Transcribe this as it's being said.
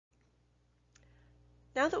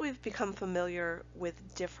Now that we've become familiar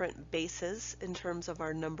with different bases in terms of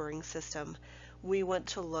our numbering system, we want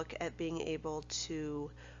to look at being able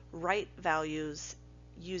to write values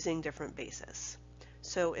using different bases.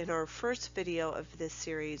 So in our first video of this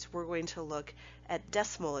series, we're going to look at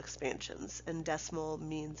decimal expansions, and decimal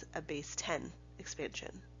means a base 10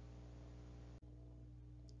 expansion.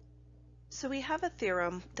 So we have a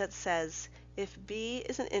theorem that says if b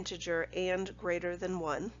is an integer and greater than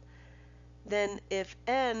 1, then if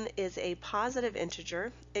n is a positive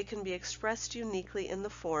integer, it can be expressed uniquely in the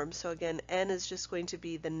form. So again, n is just going to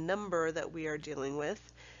be the number that we are dealing with,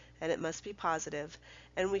 and it must be positive.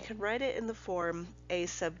 And we can write it in the form a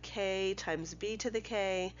sub k times b to the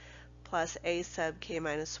k plus a sub k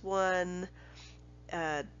minus 1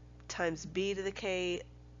 times b to the k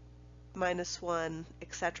minus 1,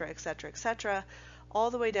 etc., etc., etc., all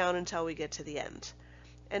the way down until we get to the end.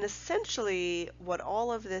 And essentially what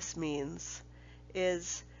all of this means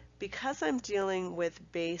is because I'm dealing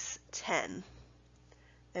with base 10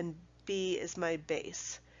 and b is my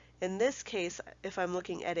base, in this case if I'm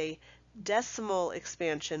looking at a decimal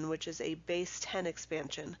expansion, which is a base 10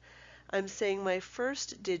 expansion, I'm saying my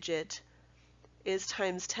first digit is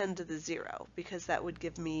times 10 to the 0, because that would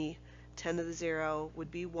give me 10 to the 0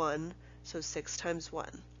 would be 1, so 6 times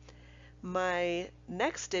 1. My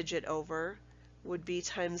next digit over would be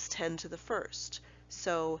times 10 to the first.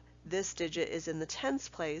 So this digit is in the tens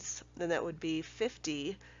place, and that would be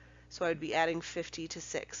 50, so I would be adding 50 to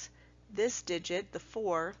 6. This digit, the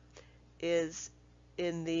 4, is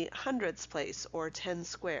in the hundredths place, or 10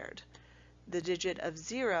 squared. The digit of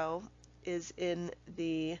 0 is in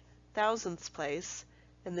the thousandths place,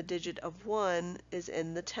 and the digit of 1 is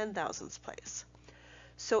in the 10,000ths place.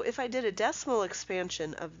 So if I did a decimal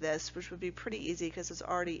expansion of this, which would be pretty easy because it's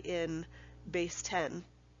already in base 10,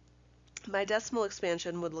 my decimal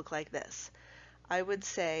expansion would look like this. I would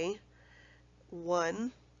say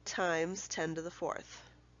 1 times 10 to the 4th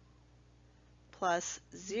plus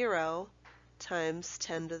 0 times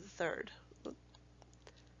 10 to the 3rd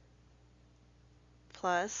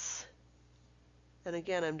plus, and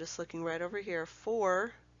again I'm just looking right over here,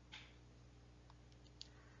 4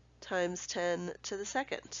 times 10 to the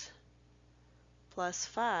 2nd plus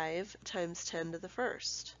 5 times 10 to the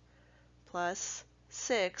 1st plus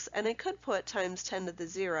 6, and I could put times 10 to the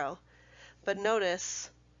 0, but notice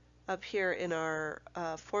up here in our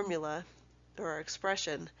formula or our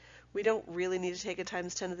expression, we don't really need to take a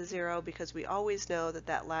times 10 to the 0 because we always know that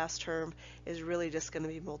that last term is really just going to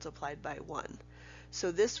be multiplied by 1.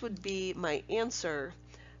 So this would be my answer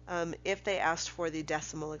if they asked for the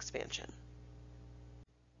decimal expansion.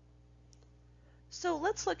 So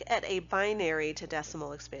let's look at a binary to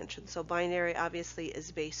decimal expansion. So binary obviously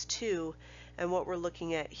is base 2, and what we're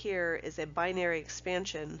looking at here is a binary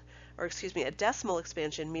expansion, or excuse me, a decimal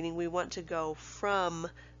expansion, meaning we want to go from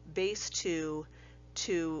base 2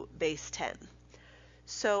 to base 10.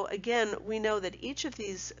 So again, we know that each of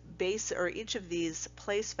these base, or each of these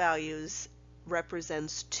place values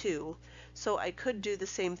represents 2. So I could do the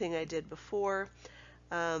same thing I did before,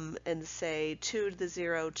 and say 2 to the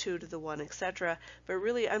 0, 2 to the 1, etc. But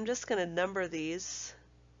really I'm just going to number these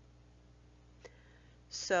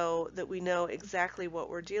so that we know exactly what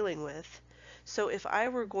we're dealing with. So if I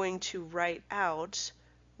were going to write out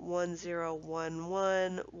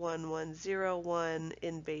 1011, 1101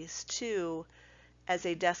 in base 2 as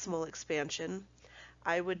a decimal expansion,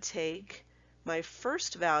 I would take my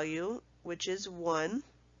first value, which is 1,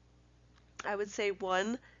 I would say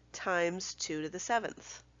 1 times 2 to the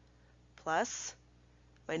 7th, plus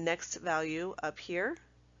my next value up here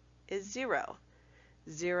is 0.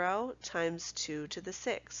 0 times 2 to the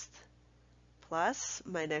 6th, plus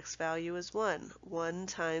my next value is 1. 1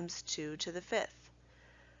 times 2 to the 5th,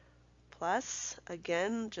 plus,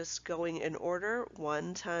 again, just going in order,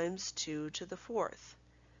 1 times 2 to the 4th,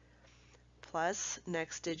 plus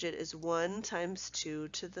next digit is 1 times 2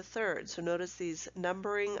 to the 3rd. So notice these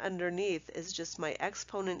numbering underneath is just my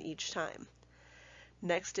exponent each time.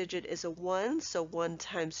 Next digit is a 1, so 1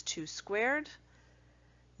 times 2 squared.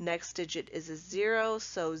 Next digit is a 0,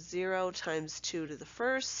 so 0 times 2 to the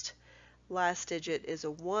 1st. Last digit is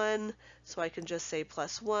a 1, so I can just say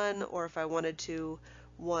plus 1, or if I wanted to,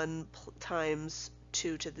 1 times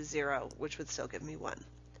 2 to the 0, which would still give me 1.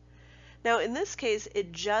 Now in this case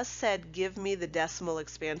it just said give me the decimal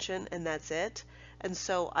expansion and that's it, and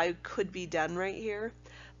so I could be done right here.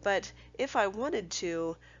 But if I wanted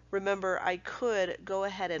to, remember I could go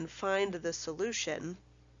ahead and find the solution,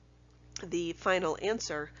 the final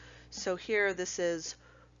answer. So here this is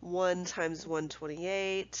 1 times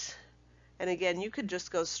 128, and again you could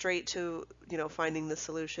just go straight to finding the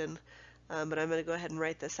solution. but I'm going to go ahead and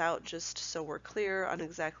write this out just so we're clear on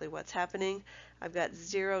exactly what's happening. I've got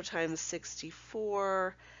 0 times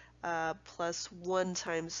 64 plus 1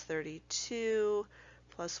 times 32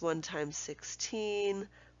 plus 1 times 16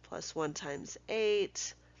 plus 1 times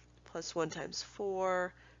 8 plus 1 times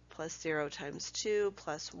 4 plus 0 times 2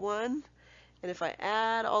 plus 1. And if I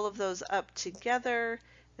add all of those up together,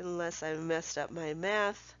 unless I messed up my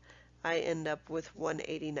math, I end up with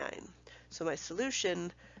 189. So my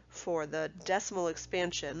solution for the decimal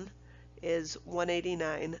expansion is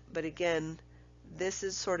 189, but again, this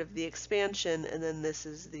is sort of the expansion and then this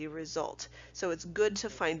is the result. So it's good to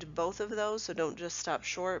find both of those, so don't just stop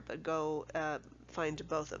short, but go find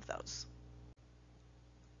both of those.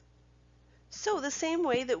 So the same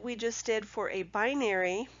way that we just did for a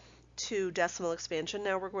binary to decimal expansion,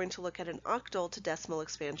 now we're going to look at an octal to decimal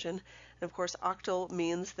expansion. And of course, octal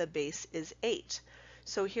means the base is 8.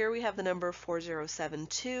 So here we have the number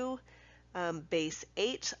 4072, base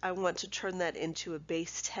 8. I want to turn that into a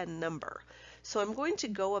base 10 number. So I'm going to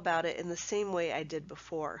go about it in the same way I did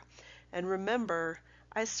before. And remember,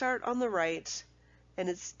 I start on the right, and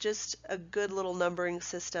it's just a good little numbering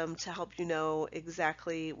system to help you know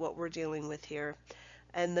exactly what we're dealing with here.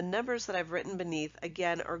 And the numbers that I've written beneath,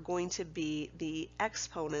 again, are going to be the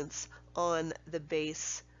exponents on the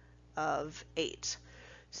base of 8.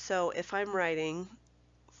 So if I'm writing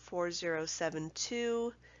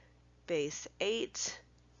 4072 base 8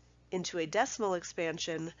 into a decimal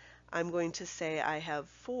expansion, I'm going to say I have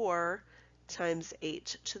 4 times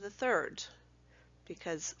 8 to the third,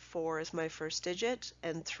 because 4 is my first digit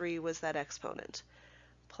and 3 was that exponent,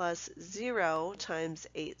 plus 0 times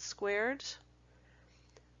 8 squared,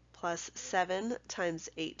 plus 7 times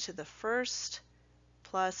 8 to the first,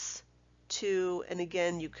 plus 2, and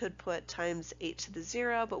again you could put times 8 to the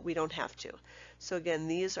 0, but we don't have to. So again,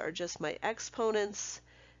 these are just my exponents,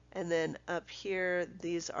 and then up here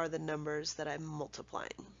these are the numbers that I'm multiplying.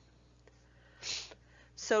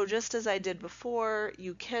 So just as I did before,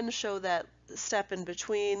 you can show that step in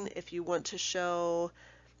between if you want to show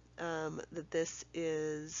that this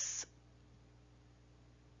is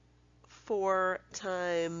 4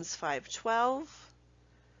 times 512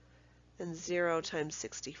 and 0 times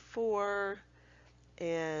 64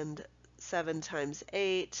 and 7 times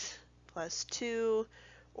 8 plus 2,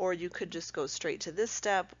 or you could just go straight to this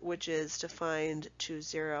step, which is to find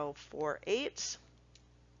 2048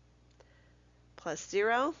 plus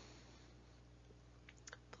 0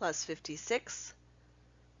 plus 56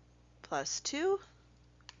 plus 2,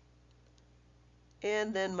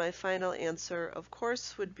 and then my final answer, of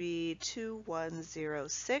course, would be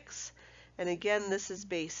 2106. And again, this is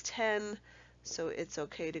base 10, so it's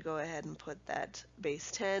okay to go ahead and put that base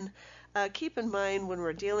 10. Keep in mind when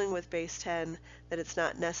we're dealing with base 10 that it's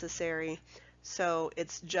not necessary, so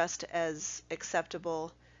it's just as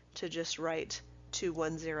acceptable to just write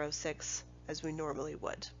 2106 as we normally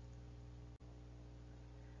would.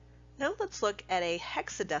 Now let's look at a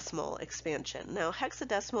hexadecimal expansion. Now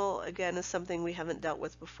hexadecimal, again, is something we haven't dealt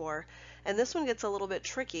with before, and this one gets a little bit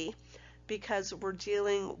tricky because we're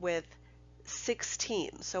dealing with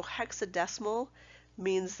 16. So hexadecimal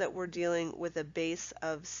means that we're dealing with a base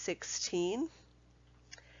of 16.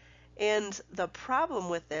 And the problem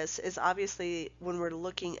with this is obviously when we're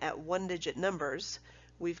looking at one-digit numbers,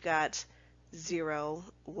 we've got 0,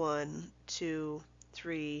 1, 2,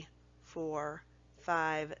 3, 4,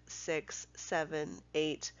 5, 6, 7,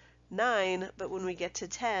 8, 9, but when we get to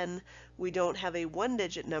 10, we don't have a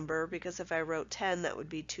one-digit number because if I wrote 10, that would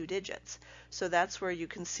be 2 digits. So that's where you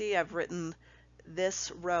can see I've written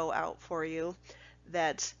this row out for you,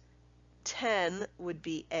 that 10 would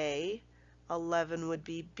be A, 11 would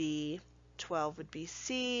be B, 12 would be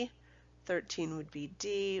C, 13 would be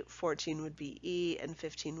D, 14 would be E, and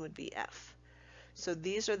 15 would be F. So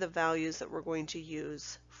these are the values that we're going to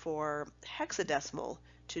use for hexadecimal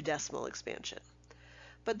to decimal expansion.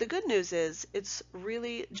 But the good news is it's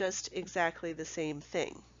really just exactly the same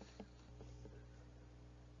thing.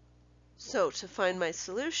 So to find my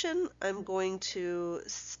solution, I'm going to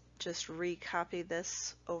just recopy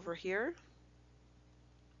this over here.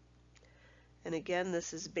 And again,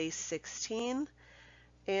 this is base 16.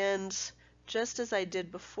 And just as I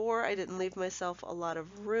did before, I didn't leave myself a lot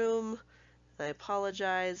of room. I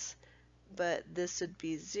apologize, but this would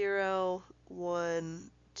be 0,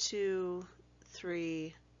 1, 2,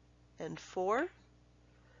 3, and 4.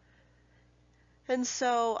 And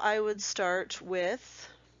so I would start with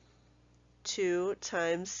 2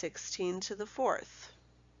 times 16 to the fourth,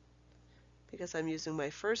 because I'm using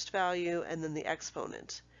my first value and then the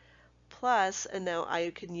exponent. Plus, and now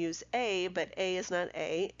I can use A, but A is not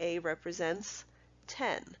A. A represents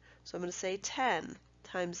 10. So I'm going to say 10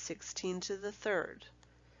 times 16 to the third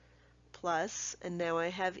plus, and now I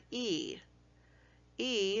have e.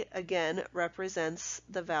 E, again, represents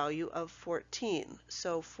the value of 14.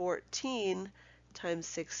 So 14 times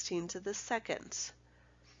 16 to the second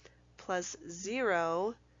plus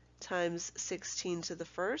 0 times 16 to the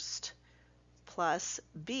first plus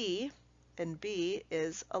b, and b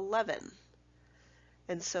is 11.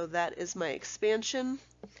 And so that is my expansion.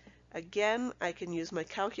 Again, I can use my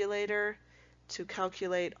calculator to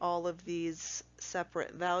calculate all of these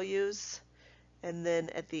separate values, and then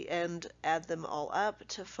at the end add them all up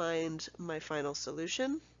to find my final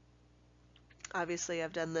solution. Obviously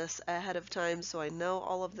I've done this ahead of time so I know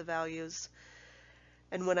all of the values,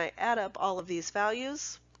 and when I add up all of these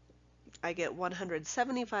values I get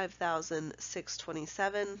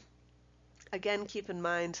 175,627. Again, keep in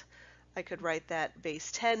mind I could write that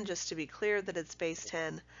base 10 just to be clear that it's base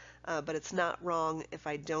 10, but it's not wrong if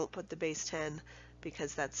I don't put the base 10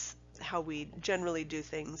 because that's how we generally do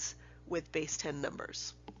things with base 10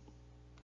 numbers.